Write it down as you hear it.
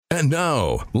And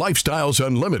now, Lifestyles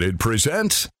Unlimited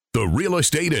presents the Real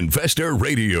Estate Investor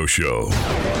Radio Show.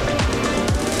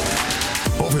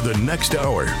 Over the next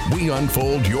hour, we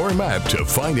unfold your map to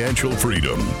financial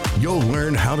freedom. You'll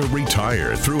learn how to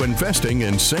retire through investing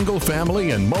in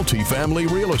single-family and multifamily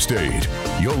real estate.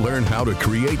 You'll learn how to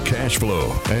create cash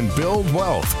flow and build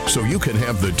wealth so you can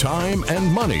have the time and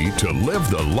money to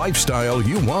live the lifestyle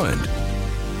you want.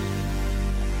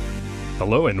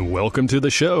 Hello and welcome to the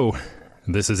show.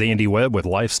 This is Andy Webb with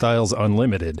Lifestyles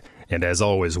Unlimited. And as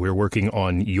always, we're working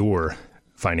on your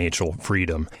financial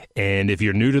freedom. And if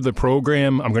you're new to the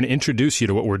program, I'm going to introduce you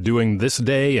to what we're doing this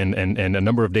day and a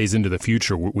number of days into the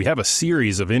future. We have a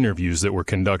series of interviews that we're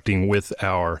conducting with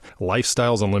our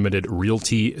Lifestyles Unlimited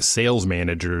Realty sales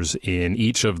managers in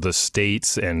each of the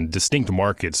states and distinct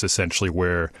markets, essentially,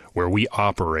 where we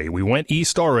operate. We went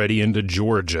east already into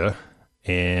Georgia.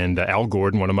 And Al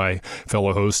Gordon, one of my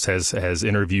fellow hosts, has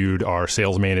interviewed our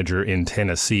sales manager in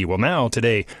Tennessee. Well, now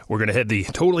today we're going to head the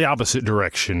totally opposite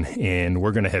direction, and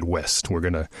we're going to head west. We're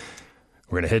going to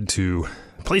head to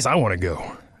a place I want to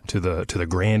go, to the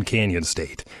Grand Canyon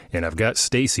State. And I've got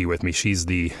Stacy with me. She's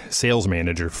the sales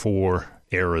manager for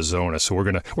Arizona. So we're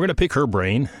gonna pick her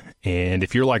brain. And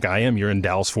if you're like I am, you're in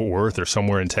Dallas-Fort Worth or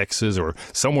somewhere in Texas or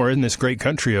somewhere in this great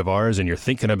country of ours, and you're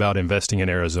thinking about investing in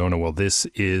Arizona, well, this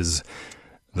is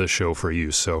the show for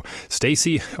you. So,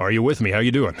 Stacy, are you with me? How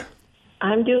you doing?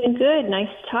 I'm doing good. Nice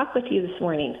to talk with you this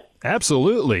morning.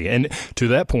 Absolutely. And to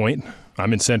that point,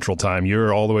 I'm in Central Time.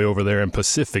 You're all the way over there in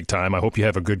Pacific Time. I hope you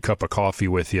have a good cup of coffee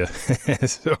with you.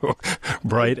 So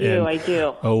bright I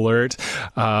do. Alert.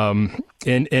 And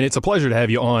it's a pleasure to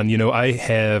have you on. You know, I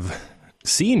have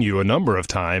seen you a number of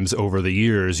times over the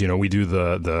years. You know, we do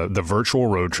the virtual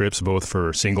road trips, both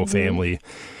for single family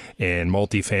and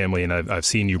multifamily, and I've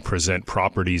seen you present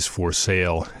properties for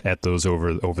sale at those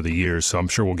over the years. So I'm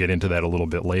sure we'll get into that a little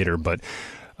bit later. But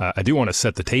I do want to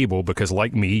set the table because,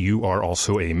 like me, you are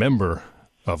also a member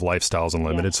of Lifestyles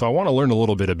Unlimited. Yeah. So I want to learn a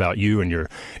little bit about you and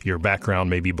your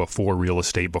background, maybe before real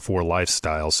estate, before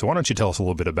lifestyles. So why don't you tell us a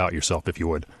little bit about yourself, if you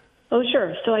would? Oh,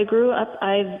 sure. So I grew up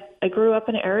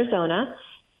in Arizona,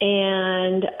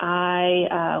 and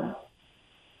I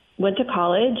went to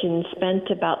college and spent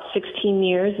about 16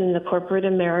 years in the corporate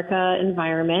America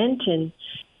environment and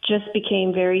just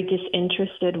became very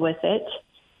disinterested with it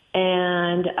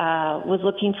and was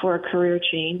looking for a career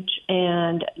change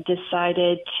and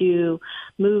decided to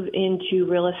move into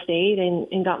real estate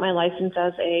and got my license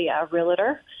as a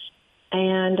realtor.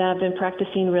 And I've been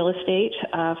practicing real estate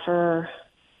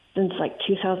since like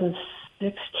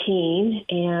 2016,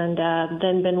 and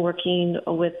then been working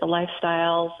with the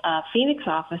Lifestyles Phoenix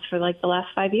office for like the last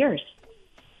 5 years.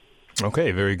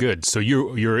 Okay, very good. So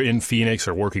you're in Phoenix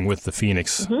or working with the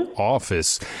Phoenix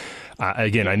office.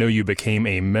 Again, I know you became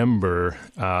a member.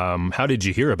 How did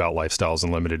you hear about Lifestyles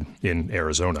Unlimited in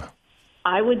Arizona?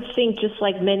 I would think, just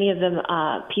like many of them,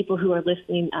 people who are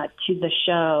listening to the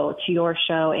show, to your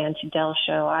show and to Dell's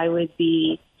show, I would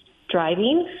be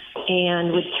driving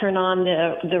and would turn on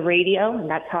the radio, and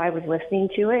that's how I was listening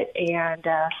to it, and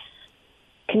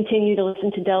continue to listen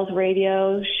to Dell's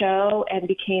radio show and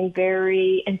became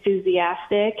very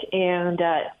enthusiastic and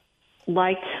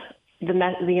liked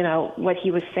what he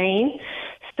was saying.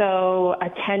 So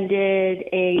attended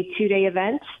a 2-day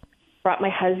event, brought my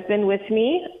husband with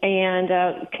me,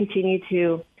 and continued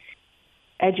to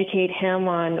educate him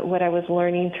on what I was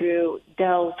learning through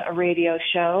Dell's radio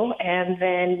show, and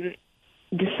then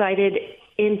decided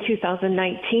in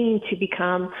 2019 to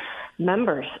become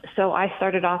members. So I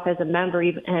started off as a member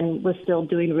and was still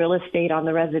doing real estate on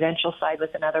the residential side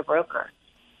with another broker.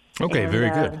 Okay, very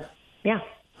good. Yeah.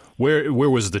 Where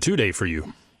was the 2-day for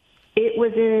you? It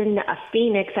was in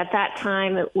Phoenix. At that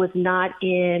time, it was not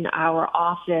in our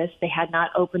office. They had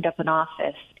not opened up an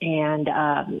office,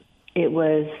 and it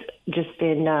was just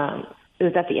it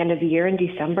was at the end of the year in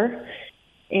December,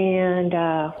 and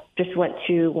just went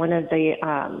to one of the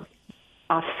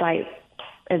off-site,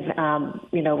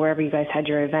 wherever you guys had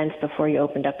your events before you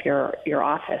opened up your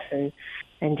office,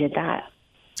 and did that.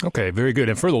 Okay, very good.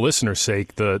 And for the listener's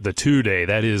sake, the 2-day,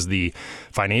 that is the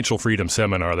Financial Freedom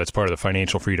Seminar. That's part of the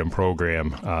Financial Freedom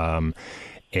Program.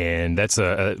 And that's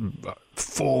a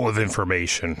full of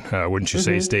information, wouldn't you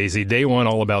say, Stacy? Day 1,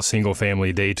 all about single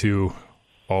family. Day 2,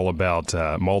 all about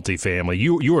multifamily.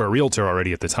 You were a realtor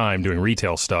already at the time doing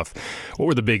retail stuff. What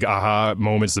were the big aha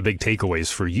moments, the big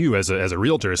takeaways for you as a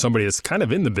realtor, as somebody that's kind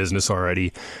of in the business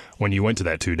already, when you went to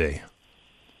that 2-day?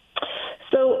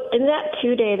 So in that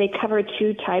 2-day, they covered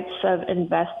 2 types of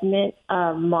investment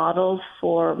models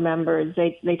for members.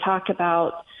 They talk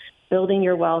about building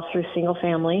your wealth through single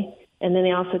family And then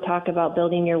they also talk about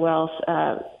building your wealth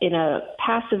in a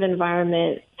passive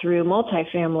environment through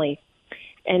multifamily.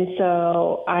 And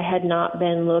so I had not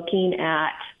been looking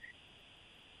at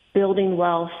building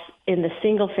wealth in the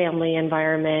single-family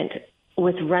environment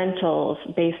with rentals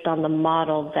based on the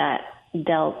model that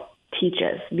Del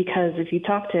teaches. Because if you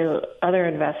talk to other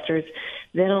investors,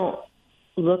 they don't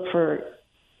look for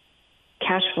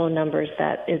cash flow numbers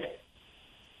that is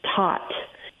taught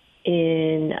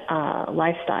in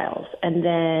lifestyles. And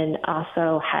then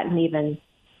also hadn't even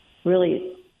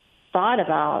really thought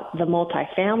about the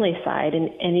multifamily side.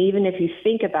 And even if you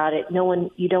think about it,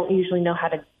 you don't usually know how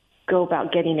to go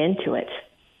about getting into it.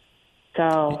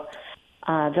 So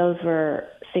those were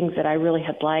things that I really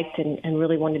had liked and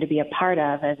really wanted to be a part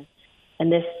of.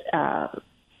 And this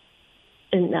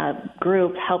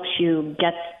group helps you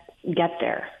get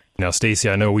there. Now, Stacy,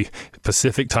 I know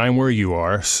Pacific time where you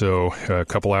are, so a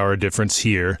couple hour difference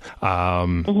here.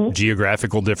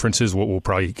 Geographical differences, we'll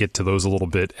probably get to those a little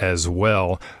bit as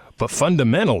well. But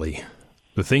fundamentally,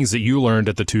 the things that you learned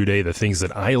at the 2-day, the things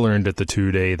that I learned at the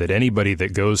 2-day, that anybody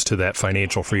that goes to that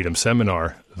financial freedom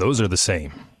seminar, those are the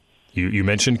same. You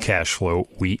mentioned cash flow.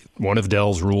 One of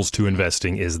Del's rules to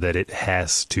investing is that it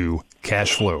has to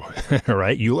cash flow,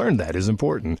 right? You learned that is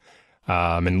important.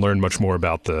 And learn much more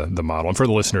about the model. And for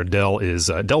the listener,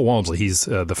 Del Walmsley. He's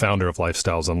the founder of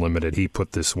Lifestyles Unlimited. He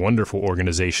put this wonderful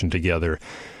organization together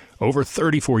over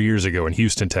 34 years ago in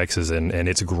Houston, Texas, and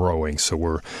it's growing. So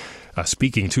we're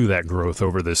speaking to that growth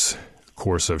over this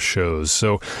course of shows.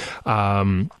 So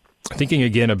thinking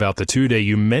again about the 2-day,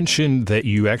 you mentioned that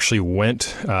you actually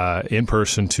went in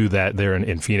person to that there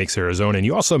in Phoenix, Arizona. And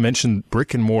you also mentioned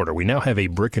brick and mortar. We now have a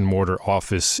brick and mortar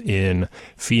office in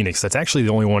Phoenix. That's actually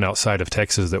the only one outside of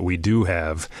Texas that we do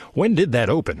have. When did that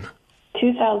open?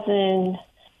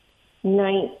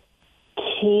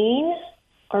 2019,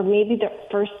 or maybe the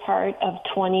first part of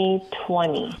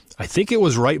 2020. I think it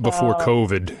was right before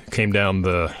COVID came down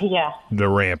the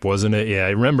ramp, wasn't it? Yeah,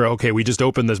 I remember, okay, we just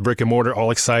opened this brick and mortar, all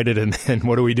excited, and then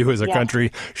what do we do as a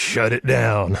country? Shut it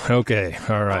down. Okay,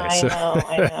 all right.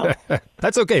 I know.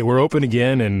 That's okay. We're open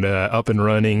again and up and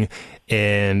running,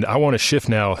 and I want to shift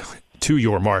now to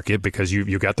your market because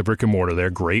you got the brick and mortar there.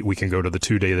 Great. We can go to the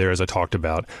 2-day there, as I talked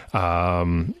about,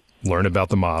 learn about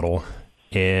the model.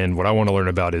 And what I want to learn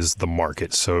about is the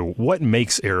market. So what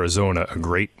makes Arizona a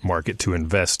great market to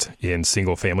invest in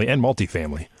single family and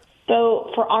multifamily?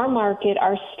 So for our market,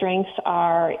 our strengths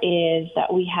is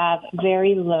that we have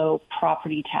very low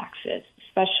property taxes,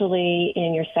 especially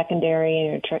in your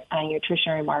secondary and your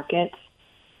tertiary markets.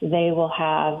 They will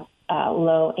have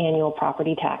low annual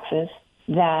property taxes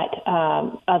that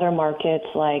other markets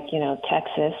like,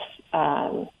 Texas,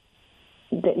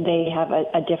 they have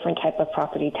a different type of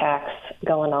property tax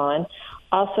going on.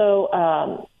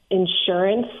 Also,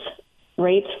 insurance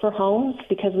rates for homes,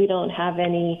 because we don't have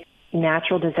any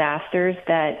natural disasters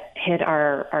that hit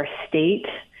our state.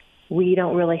 We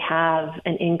don't really have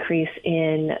an increase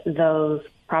in those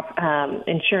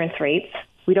insurance rates.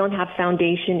 We don't have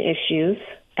foundation issues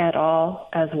at all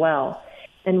as well.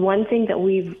 And one thing that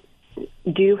we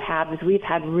do have is we've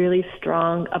had really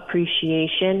strong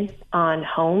appreciation on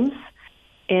homes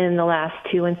in the last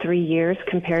 2 and 3 years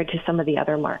compared to some of the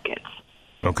other markets.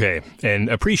 Okay. And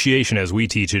appreciation, as we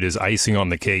teach it, is icing on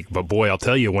the cake. But boy, I'll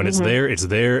tell you, when it's there,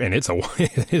 and it's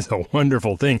a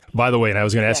wonderful thing. By the way, and I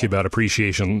was going to ask you about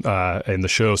appreciation in the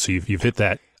show, so you've hit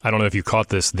that. I don't know if you caught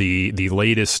this. The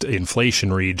latest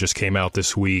inflation read just came out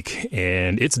this week,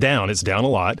 and it's down. It's down a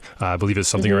lot. I believe it's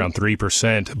something around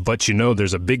 3%. But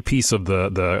there's a big piece of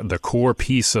the core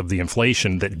piece of the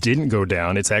inflation that didn't go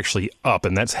down. It's actually up,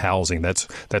 and that's housing. That's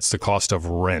the cost of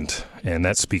rent, and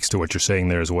that speaks to what you're saying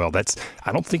there as well.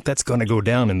 I don't think that's going to go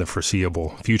down in the foreseeable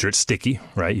future. It's sticky,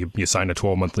 right? You signed a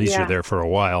 12-month lease. You're there for a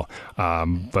while.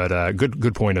 But a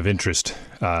good point of interest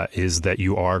is that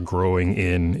you are growing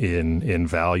in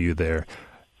value there.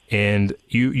 And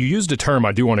you used a term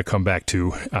I do want to come back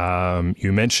to.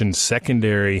 You mentioned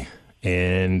secondary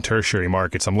and tertiary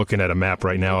markets. I'm looking at a map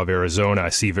right now of Arizona. I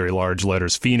see very large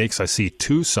letters Phoenix. I see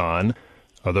Tucson.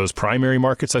 Are those primary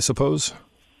markets, I suppose?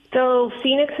 So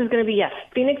Phoenix is going to be, yes.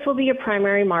 Phoenix will be your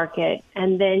primary market.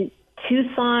 And then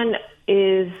Tucson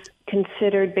is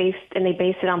considered and they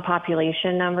base it on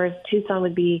population numbers. Tucson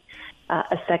would be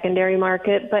a secondary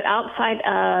market. But outside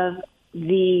of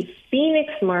the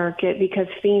Phoenix market, because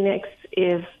Phoenix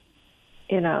is,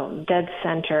 dead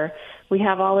center, we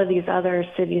have all of these other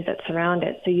cities that surround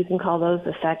it. So you can call those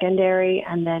the secondary.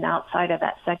 And then outside of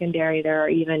that secondary, there are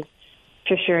even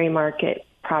tertiary market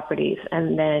properties.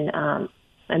 And then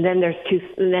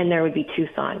there would be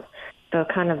Tucson. So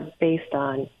kind of based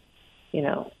on,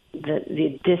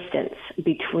 the distance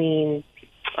between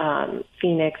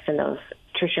Phoenix and those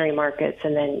tertiary markets,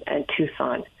 and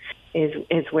Tucson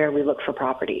is where we look for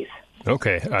properties.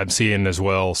 Okay. I'm seeing as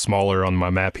well, smaller on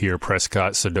my map here,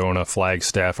 Prescott, Sedona,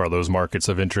 Flagstaff. Are those markets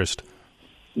of interest?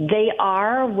 They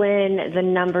are when the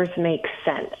numbers make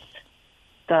sense.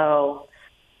 So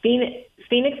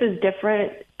Phoenix is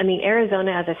different. I mean,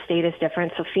 Arizona as a state is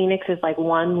different. So Phoenix is like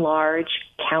one large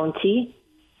county.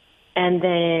 And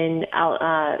then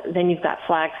you've got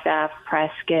Flagstaff,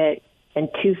 Prescott, and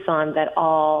Tucson that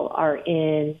all are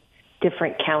in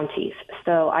different counties.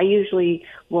 So I usually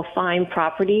will find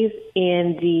properties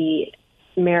in the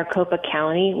Maricopa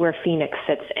County where Phoenix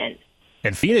sits in.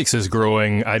 And Phoenix is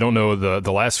growing. I don't know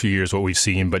the last few years what we've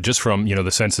seen, but just from,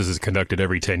 the census is conducted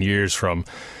every 10 years. From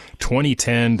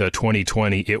 2010 to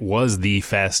 2020, it was the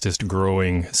fastest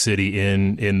growing city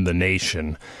in the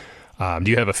nation.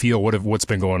 Do you have a feel what's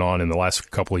been going on in the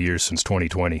last couple of years since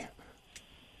 2020?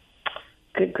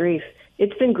 Good grief.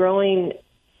 It's been growing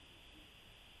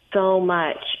so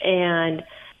much. And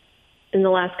in the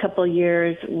last couple of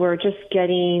years, we're just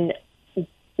getting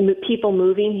people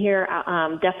moving here,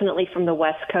 definitely from the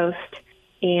West Coast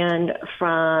and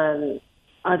from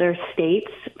other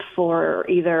states for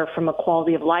either from a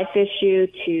quality of life issue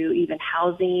to even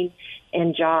housing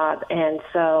and job. And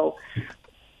so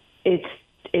it's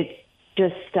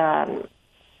just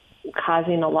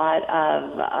causing a lot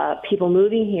of people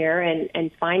moving here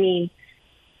and finding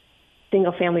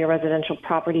single-family or residential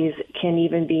properties can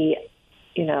even be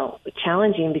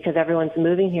challenging because everyone's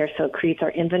moving here, so it creates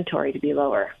our inventory to be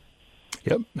lower.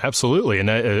 Yep, absolutely. And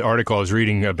that article I was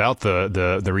reading about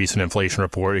the recent inflation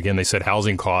report, again, they said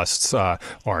housing costs are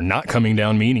not coming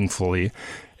down meaningfully.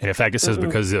 And in fact, it says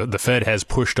because the Fed has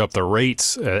pushed up the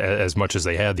rates as much as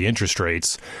they had, the interest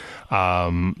rates,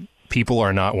 people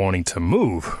are not wanting to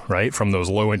move, right, from those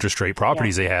low interest rate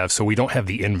properties they have. So we don't have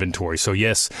the inventory. So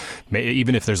yes,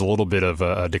 even if there's a little bit of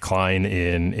a decline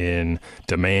in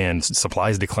demand, supply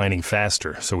is declining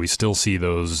faster. So we still see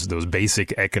those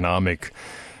basic economic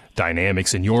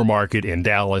dynamics in your market, in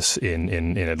Dallas,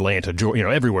 in Atlanta,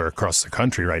 everywhere across the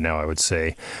country right now, I would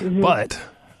say. Mm-hmm. But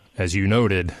as you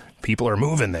noted, people are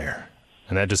moving there,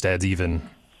 and that just adds even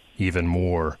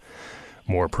more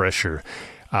pressure.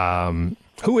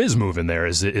 Who is moving there?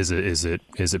 Is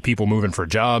it people moving for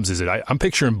jobs? I'm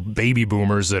picturing baby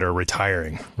boomers that are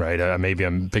retiring, right? Maybe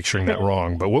I'm picturing that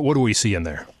wrong, but what do we see in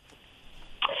there?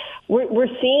 We're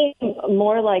seeing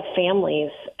more like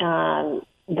families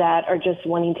that are just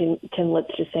wanting to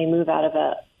let's just say move out of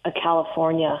a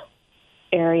California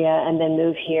area and then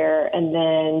move here, and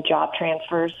then job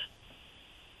transfers.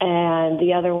 And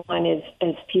the other one is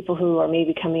people who are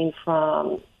maybe coming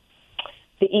from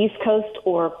the East Coast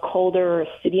or colder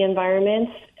city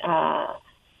environments. I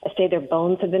say their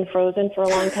bones have been frozen for a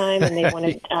long time, and they want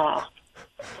to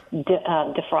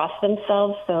defrost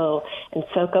themselves and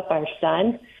soak up our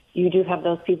sun. You do have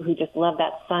those people who just love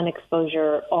that sun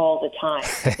exposure all the time.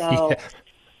 So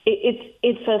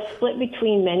it's a split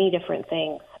between many different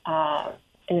things, and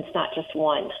it's not just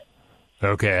one.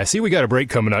 Okay, I see we got a break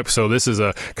coming up, so this is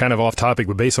a kind of off topic,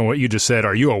 but based on what you just said,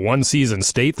 are you a one-season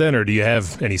state then, or do you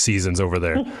have any seasons over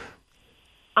there?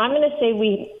 I'm going to say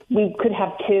we could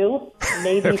have 2,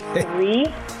 maybe 3,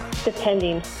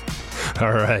 depending.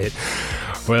 All right.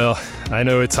 Well, I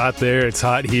know it's hot there, it's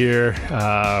hot here,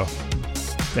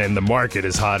 and the market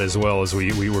is hot as well, as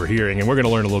we were hearing, and we're going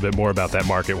to learn a little bit more about that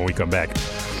market when we come back.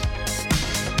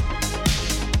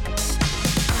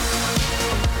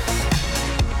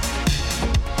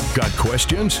 Got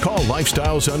questions? Call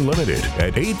Lifestyles Unlimited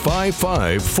at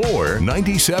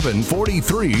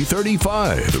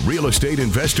 855-497-4335. The Real Estate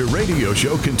Investor Radio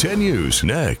Show continues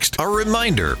next. A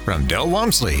reminder from Del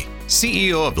Walmsley,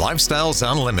 CEO of Lifestyles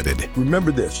Unlimited.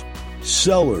 Remember this,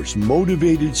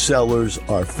 motivated sellers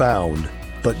are found,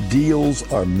 but deals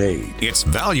are made. It's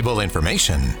valuable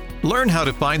information. Learn how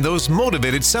to find those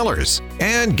motivated sellers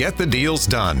and get the deals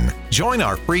done. Join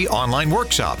our free online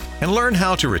workshop and learn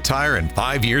how to retire in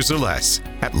 5 years or less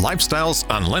at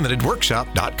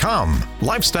lifestylesunlimitedworkshop.com.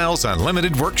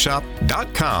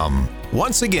 lifestylesunlimitedworkshop.com.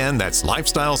 Once again, that's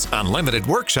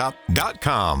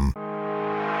lifestylesunlimitedworkshop.com.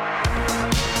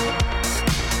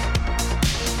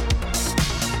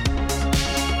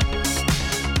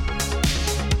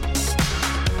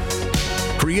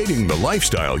 Creating the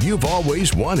lifestyle you've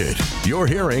always wanted. You're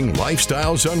hearing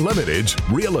Lifestyles Unlimited's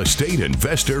Real Estate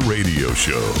Investor Radio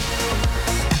Show.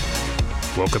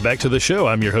 Welcome back to the show.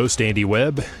 I'm your host, Andy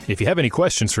Webb. If you have any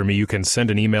questions for me, you can send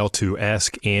an email to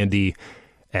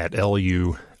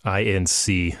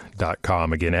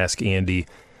askandy@luinc.com. Again,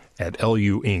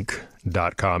 askandy@luinc.com.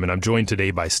 realestatehomes.com. And I'm joined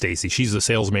today by Stacy. She's the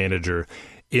sales manager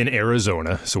in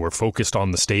Arizona. So we're focused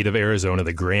on the state of Arizona,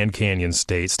 the Grand Canyon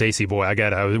state. Stacy, boy,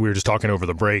 we were just talking over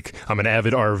the break. I'm an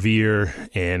avid RVer,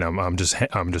 and I'm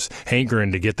just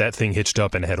hankering to get that thing hitched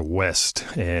up and head west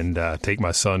and take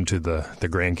my son to the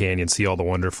Grand Canyon, see all the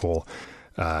wonderful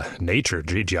nature,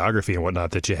 geography, and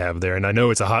whatnot that you have there. And I know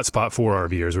it's a hot spot for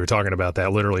RVers. We were talking about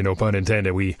that, literally, no pun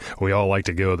intended. We all like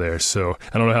to go there. So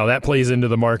I don't know how that plays into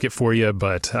the market for you,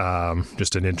 but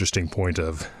just an interesting point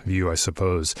of view, I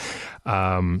suppose.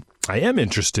 I am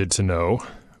interested to know,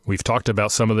 we've talked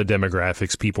about some of the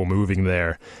demographics, people moving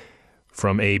there.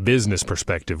 From a business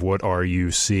perspective, what are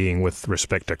you seeing with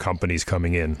respect to companies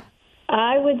coming in?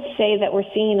 I would say that we're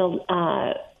seeing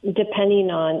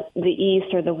depending on the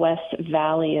East or the West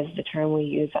Valley is the term we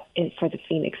use for the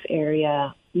Phoenix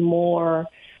area, more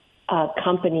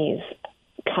companies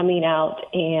coming out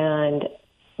and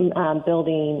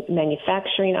building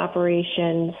manufacturing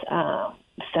operations,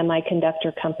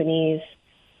 semiconductor companies.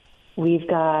 We've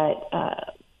got an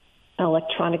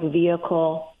electronic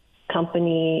vehicle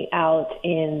company out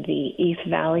in the East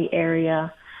Valley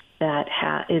area that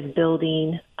is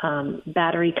building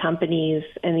battery companies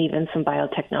and even some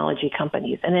biotechnology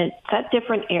companies. And it's at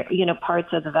different parts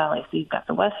of the valley. So you've got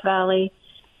the West Valley,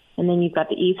 and then you've got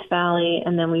the East Valley,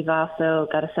 and then we've also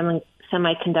got a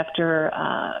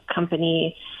semiconductor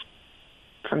company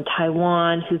from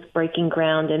Taiwan who's breaking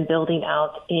ground and building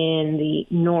out in the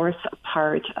north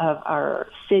part of our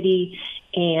city,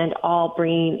 and all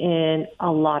bringing in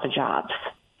a lot of jobs.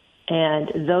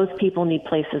 And those people need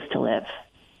places to live.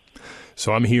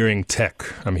 So I'm hearing tech.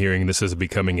 I'm hearing this is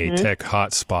becoming a tech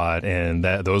hotspot, and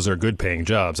those are good-paying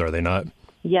jobs, are they not?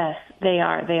 Yes, they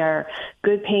are. They are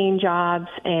good-paying jobs,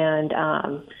 and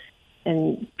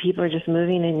people are just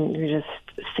moving, and you're just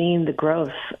seeing the growth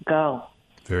go.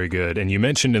 Very good. And you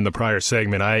mentioned in the prior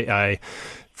segment, I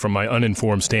from my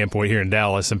uninformed standpoint here in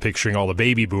Dallas, I'm picturing all the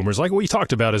baby boomers, like we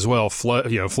talked about as well,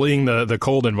 fleeing the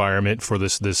cold environment for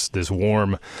this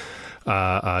warm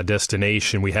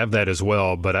destination. We have that as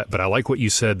well, but I like what you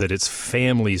said, that it's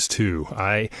families too.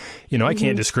 I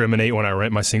can't discriminate when I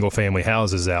rent my single family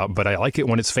houses out, but I like it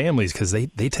when it's families because they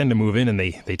tend to move in and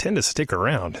they tend to stick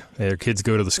around. Their kids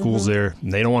go to the schools there,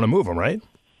 and they don't want to move them, right?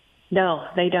 No,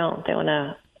 they don't. They want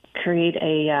to create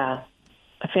a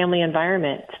family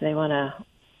environment. They want to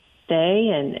stay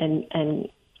and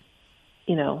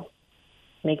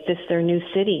make this their new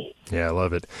city. Yeah, I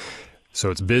love it.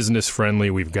 So it's business friendly.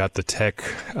 We've got the tech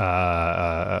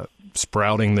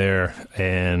sprouting there,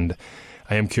 and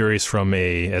I am curious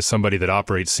as somebody that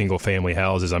operates single family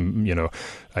houses, I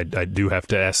do have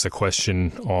to ask the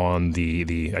question on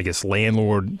the I guess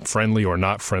landlord friendly or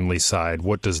not friendly side.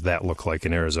 What does that look like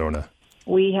in Arizona?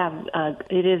 We have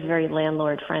it is very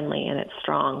landlord friendly, and it's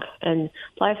strong. And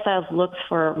Lifestyles looks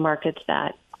for markets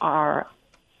that are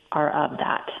of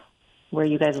that. Where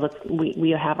you guys look, we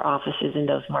have offices in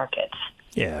those markets.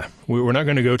 Yeah, we're not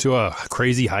going to go to a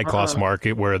crazy high-cost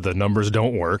market where the numbers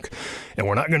don't work, and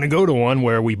we're not going to go to one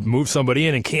where we move somebody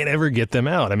in and can't ever get them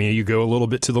out. I mean, you go a little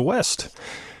bit to the west,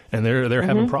 and they're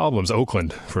having problems.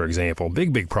 Oakland, for example,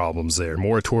 big problems there.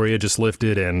 Moratoria just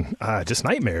lifted, and just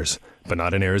nightmares, but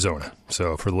not in Arizona.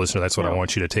 So for the listener, that's what I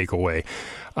want you to take away.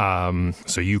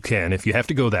 So you can, if you have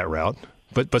to go that route.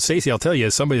 But Stacy, I'll tell you,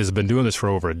 as somebody that's been doing this for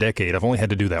over a decade, I've only had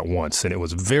to do that once, and it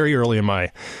was very early in my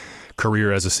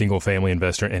career as a single-family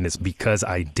investor, and it's because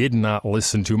I did not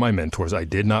listen to my mentors. I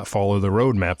did not follow the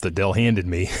roadmap that Dell handed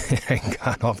me and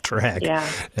got off track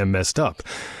and messed up.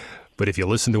 But if you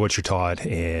listen to what you're taught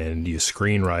and you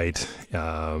screen right,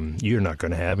 you're not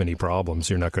going to have any problems.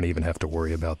 You're not going to even have to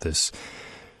worry about this.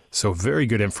 So very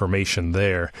good information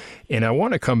there. And I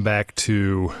want to come back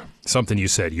to something you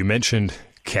said. You mentioned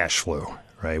cash flow,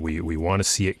 right? We want to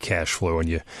see it cash flow, and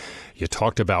you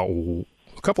talked about a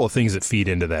couple of things that feed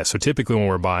into that. So typically when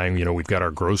we're buying, we've got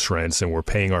our gross rents and we're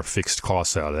paying our fixed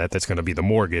costs out of that. That's going to be the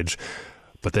mortgage.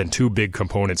 But then two big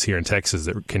components here in Texas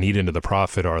that can eat into the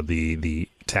profit are the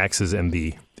taxes and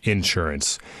the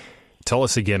insurance. Tell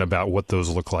us again about what those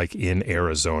look like in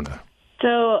Arizona.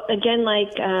 So again,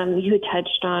 like you had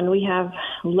touched on, we have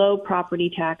low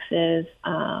property taxes.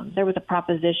 There was a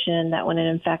proposition that went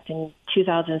in effect in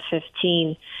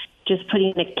 2015, just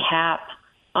putting a cap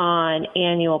on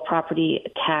annual property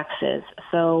taxes.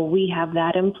 So we have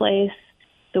that in place.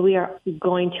 So we are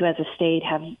going to, as a state,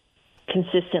 have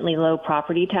consistently low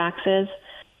property taxes.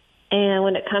 And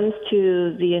when it comes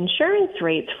to the insurance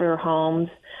rates for homes,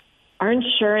 our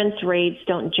insurance rates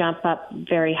don't jump up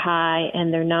very high,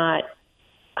 and they're not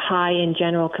high in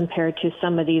general compared to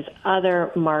some of these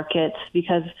other markets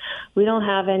because we don't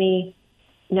have any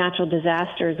natural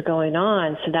disasters going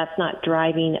on, so that's not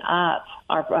driving up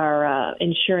our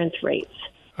insurance rates.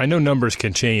 I know numbers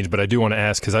can change, but I do want to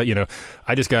ask because I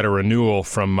just got a renewal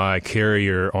from my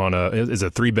carrier on it's a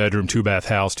 3-bedroom, 2-bath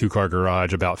house, 2-car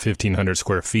garage, about 1,500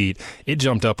 square feet. It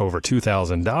jumped up over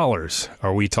 $2,000.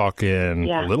 Are we talking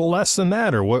a little less than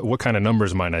that, or what kind of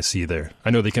numbers might I see there? I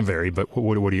know they can vary, but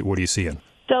what are you seeing?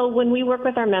 So when we work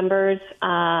with our members,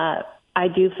 I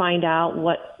do find out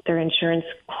what their insurance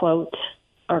quote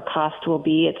or cost will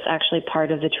be. It's actually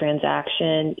part of the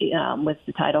transaction with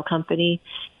the title company.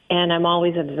 And I'm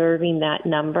always observing that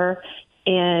number.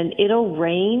 And it'll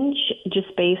range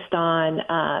just based on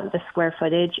the square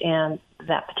footage and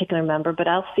that particular member. But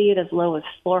I'll see it as low as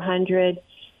 $400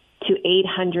 to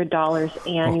 $800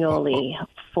 annually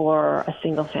for a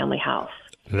single-family house.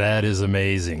 That is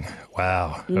amazing.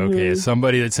 Wow. Okay. As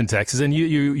somebody that's in Texas, and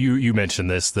you mentioned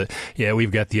this, that,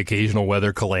 we've got the occasional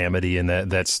weather calamity, and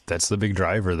that's the big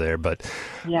driver there. But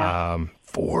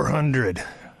 400,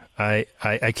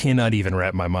 I cannot even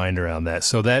wrap my mind around that.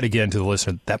 So that, again, to the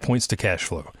listener, that points to cash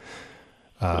flow.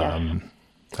 I'm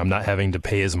not having to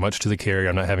pay as much to the carrier.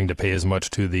 I'm not having to pay as much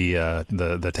to the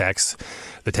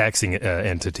taxing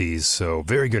entities. So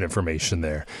very good information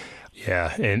there.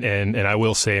 Yeah, and I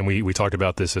will say, and we talked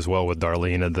about this as well with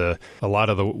Darlene, a lot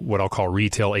of what I'll call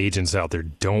retail agents out there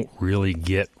don't really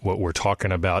get what we're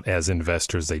talking about as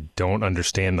investors. They don't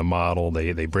understand the model.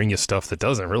 They bring you stuff that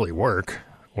doesn't really work,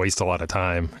 waste a lot of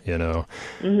time,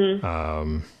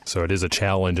 So it is a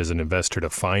challenge as an investor to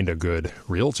find a good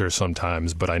realtor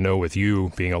sometimes. But I know with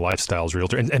you being a Lifestyles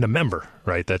realtor and a member,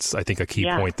 right? That's, I think, a key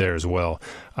point there as well,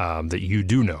 that you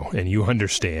do know and you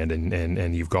understand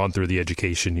and you've gone through the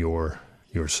education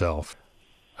yourself.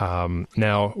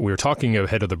 Now, we were talking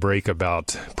ahead of the break about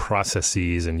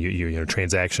processes and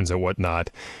transactions and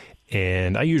whatnot.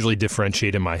 And I usually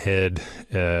differentiate in my head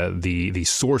the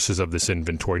sources of this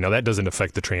inventory. Now, that doesn't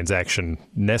affect the transaction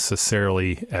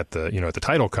necessarily at the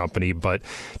title company, but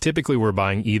typically we're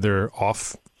buying either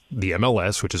off the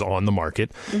MLS, which is on the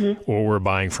market, or we're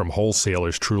buying from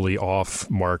wholesalers, truly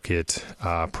off-market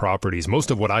properties.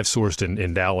 Most of what I've sourced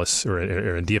in Dallas or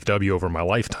in DFW over my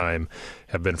lifetime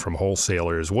have been from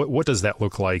wholesalers. What does that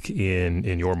look like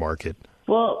in your market?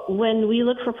 Well, when we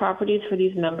look for properties for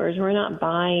these members, we're not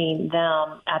buying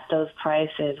them at those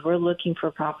prices. We're looking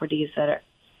for properties that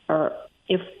are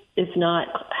if not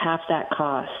half that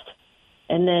cost.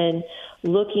 And then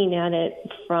looking at it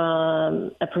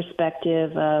from a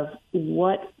perspective of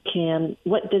what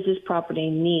does this property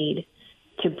need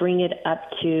to bring it up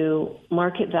to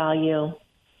market value.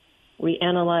 We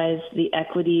analyze the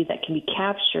equity that can be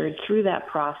captured through that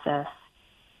process.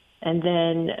 And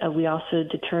then we also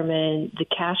determine the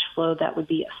cash flow that would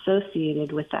be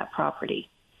associated with that property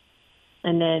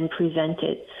and then present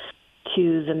it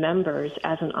to the members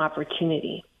as an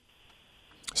opportunity.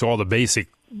 So all the basic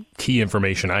key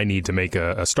information I need to make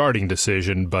a starting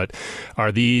decision, but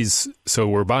are these, so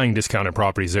we're buying discounted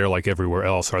properties there like everywhere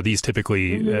else. Are these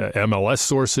typically MLS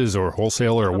sources or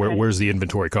wholesaler, or where's the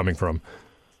inventory coming from?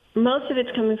 Most of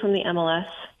it's coming from the MLS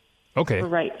for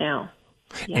right now.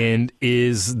 Yeah. And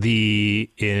is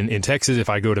in Texas, if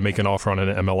I go to make an offer on an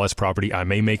MLS property, I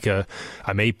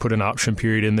may put an option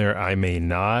period in there. I may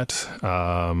not.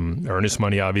 Earnest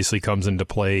money obviously comes into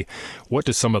play. What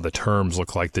do some of the terms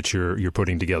look like that you're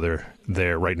putting together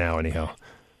there right now, anyhow?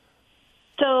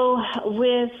 So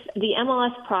with the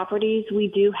MLS properties, we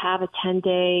do have a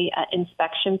 10-day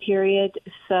inspection period.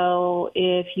 So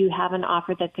if you have an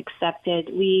offer that's accepted,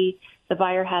 the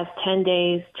buyer has 10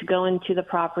 days to go into the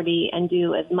property and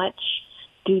do as much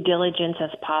due diligence as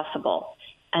possible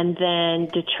and then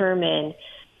determine,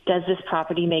 does this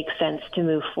property make sense to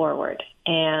move forward?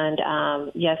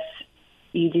 And yes,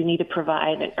 you do need to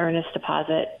provide an earnest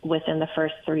deposit within the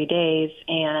first 3 days.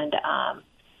 And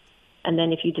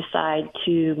then if you decide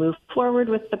to move forward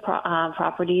with the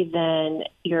property, then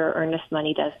your earnest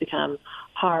money does become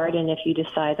hard. And if you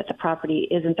decide that the property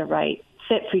isn't the right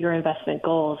fit for your investment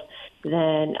goals,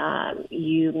 then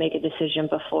you make a decision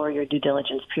before your due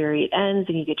diligence period ends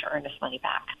and you get your earnest money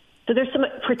back. So there's some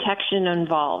protection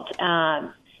involved.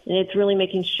 And it's really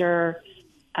making sure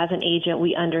as an agent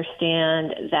we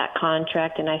understand that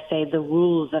contract and I say the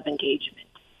rules of engagement.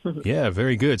 Yeah,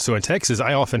 very good. So in Texas,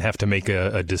 I often have to make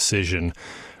a decision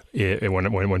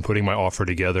when putting my offer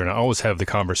together, and I always have the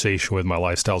conversation with my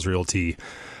Lifestyles Realty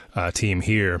team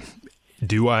here.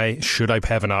 Should I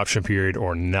have an option period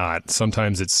or not?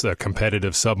 Sometimes it's a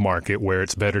competitive submarket where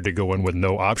it's better to go in with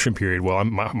no option period. Well,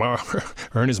 my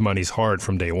earnest money's hard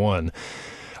from day one.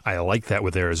 I like that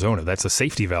with Arizona. That's a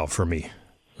safety valve for me.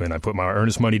 when I put my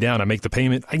earnest money down, I make the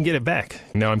payment, I can get it back.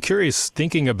 Now, I'm curious,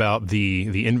 thinking about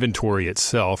the inventory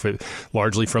itself,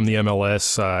 largely from the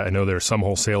MLS. I know there are some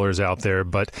wholesalers out there,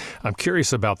 but I'm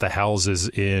curious about the houses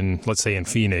in, let's say, in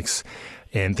Phoenix,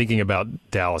 and thinking about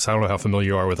Dallas. I don't know how familiar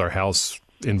you are with our house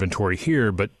inventory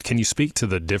here, but can you speak to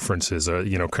the differences?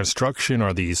 Construction,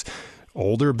 are these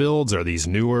older builds? Are these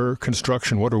newer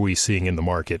construction? What are we seeing in the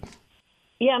market?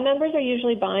 Yeah, members are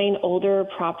usually buying older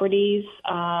properties,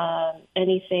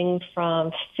 anything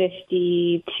from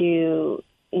 50 to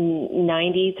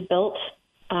 90s built.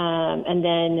 And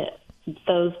then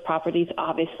those properties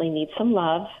obviously need some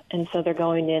love. And so they're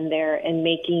going in there and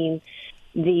making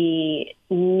the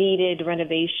needed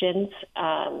renovations,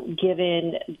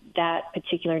 given that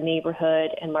particular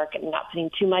neighborhood and market, and not putting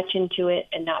too much into it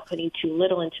and not putting too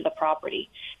little into the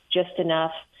property, just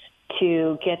enough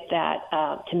to get that,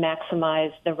 to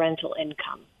maximize the rental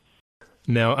income.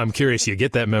 Now, I'm curious, you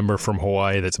get that member from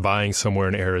Hawaii that's buying somewhere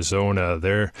in Arizona.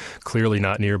 They're clearly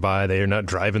not nearby. They are not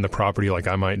driving the property like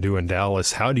I might do in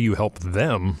Dallas. How do you help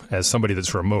them as somebody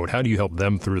that's remote? How do you help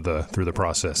them through the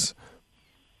process?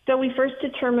 So we first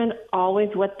determine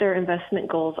always what their investment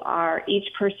goals are. Each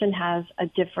person has a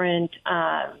different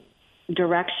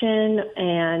direction,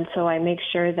 and so I make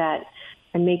sure that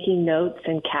I'm making notes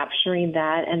and capturing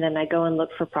that, and then I go and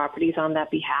look for properties on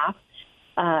that behalf.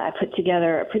 I put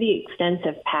together a pretty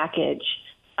extensive package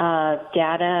of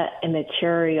data and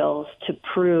materials to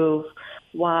prove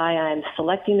why I'm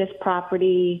selecting this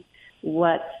property,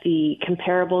 what the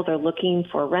comparables are looking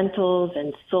for rentals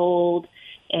and sold,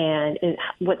 and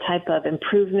what type of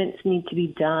improvements need to be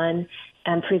done,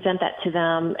 and present that to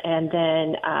them, and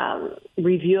then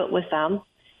review it with them.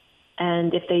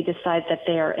 And if they decide that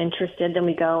they are interested, then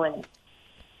we go and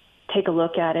take a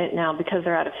look at it. Now, because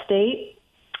they're out of state,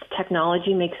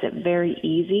 technology makes it very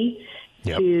easy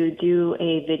to do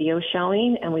a video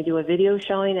showing, and we do a video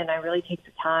showing, and I really take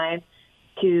the time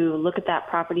to look at that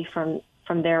property from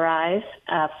their eyes,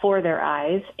 for their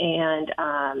eyes, and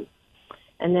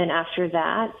then after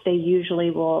that, they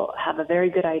usually will have a very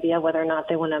good idea whether or not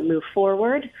they want to move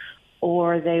forward,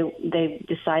 or they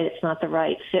decide it's not the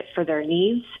right fit for their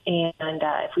needs. And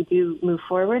if we do move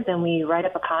forward, then we write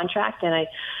up a contract, and I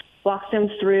walk them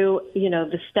through,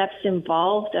 the steps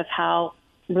involved of how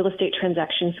real estate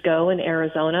transactions go in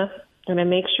Arizona. And I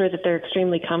make sure that they're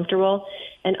extremely comfortable.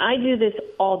 And I do this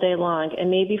all day long.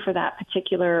 And maybe for that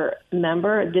particular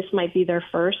member, this might be their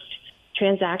first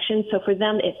transaction. So for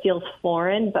them, it feels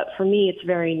foreign, but for me, it's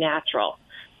very natural.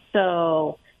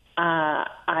 So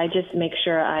I just make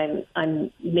sure I'm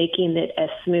making it as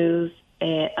smooth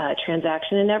a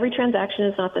transaction. And every transaction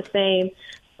is not the same,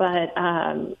 but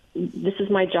this is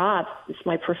my job. It's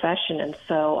my profession. And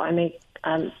so I make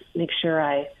sure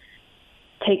I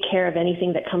take care of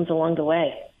anything that comes along the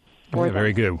way. Yeah,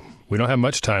 very good. We don't have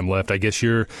much time left. I guess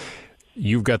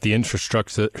you've got the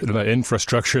infrastructure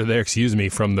there,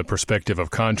 from the perspective of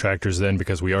contractors then,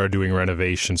 because we are doing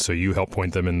renovations, so you help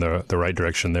point them in the right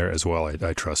direction there as well,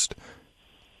 I trust.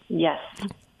 Yes.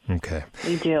 Okay.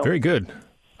 We do. Very good.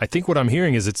 I think what I'm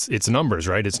hearing is it's numbers,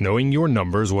 right? It's knowing your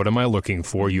numbers. What am I looking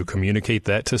for? You communicate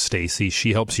that to Stacy.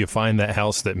 She helps you find that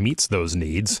house that meets those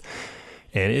needs.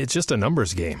 And it's just a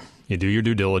numbers game. You do your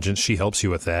due diligence. She helps you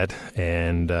with that.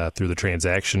 And through the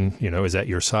transaction, is at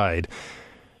your side.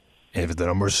 And if the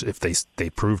numbers, if they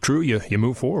prove true, you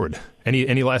move forward.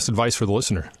 Any last advice for the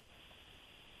listener?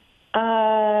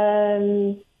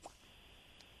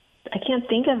 I can't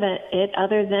think of it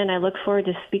other than I look forward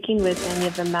to speaking with any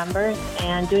of the members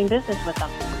and doing business with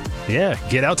them. Yeah,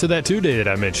 get out to that 2-day that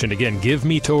I mentioned. Again,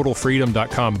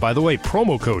 GiveMeTotalFreedom.com. By the way,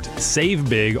 promo code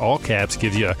SAVEBIG, all caps,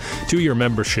 gives you a 2-year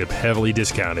membership, heavily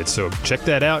discounted. So check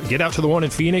that out. Get out to the one in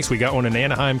Phoenix. We got one in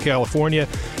Anaheim, California,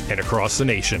 and across the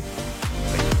nation.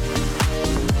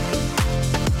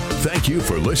 Thank you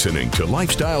for listening to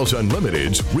Lifestyles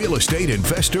Unlimited's Real Estate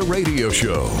Investor Radio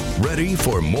Show. Ready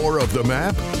for more of the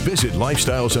map? Visit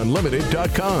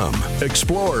lifestylesunlimited.com.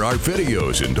 Explore our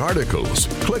videos and articles.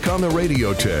 Click on the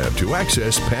radio tab to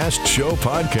access past show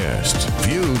podcasts.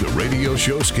 View the radio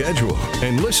show schedule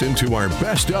and listen to our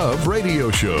best of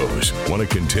radio shows. Want to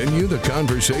continue the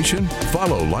conversation?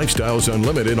 Follow Lifestyles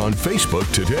Unlimited on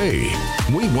Facebook today.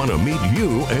 We want to meet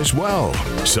you as well.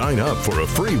 Sign up for a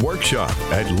free workshop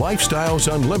at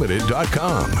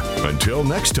lifestylesunlimited.com. Until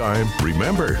next time,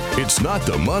 remember, it's not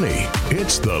the money,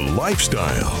 it's the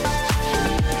lifestyle.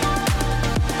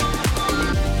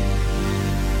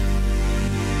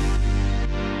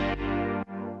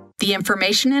 The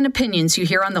information and opinions you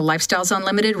hear on the Lifestyles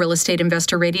Unlimited Real Estate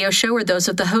Investor Radio Show are those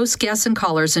of the hosts, guests, and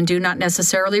callers and do not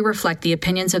necessarily reflect the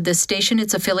opinions of this station,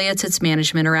 its affiliates, its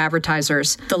management, or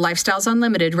advertisers. The Lifestyles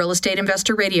Unlimited Real Estate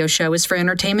Investor Radio Show is for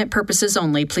entertainment purposes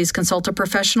only. Please consult a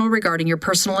professional regarding your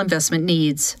personal investment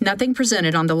needs. Nothing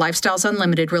presented on the Lifestyles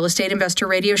Unlimited Real Estate Investor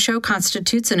Radio Show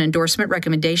constitutes an endorsement,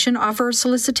 recommendation, offer, or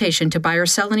solicitation to buy or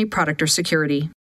sell any product or security.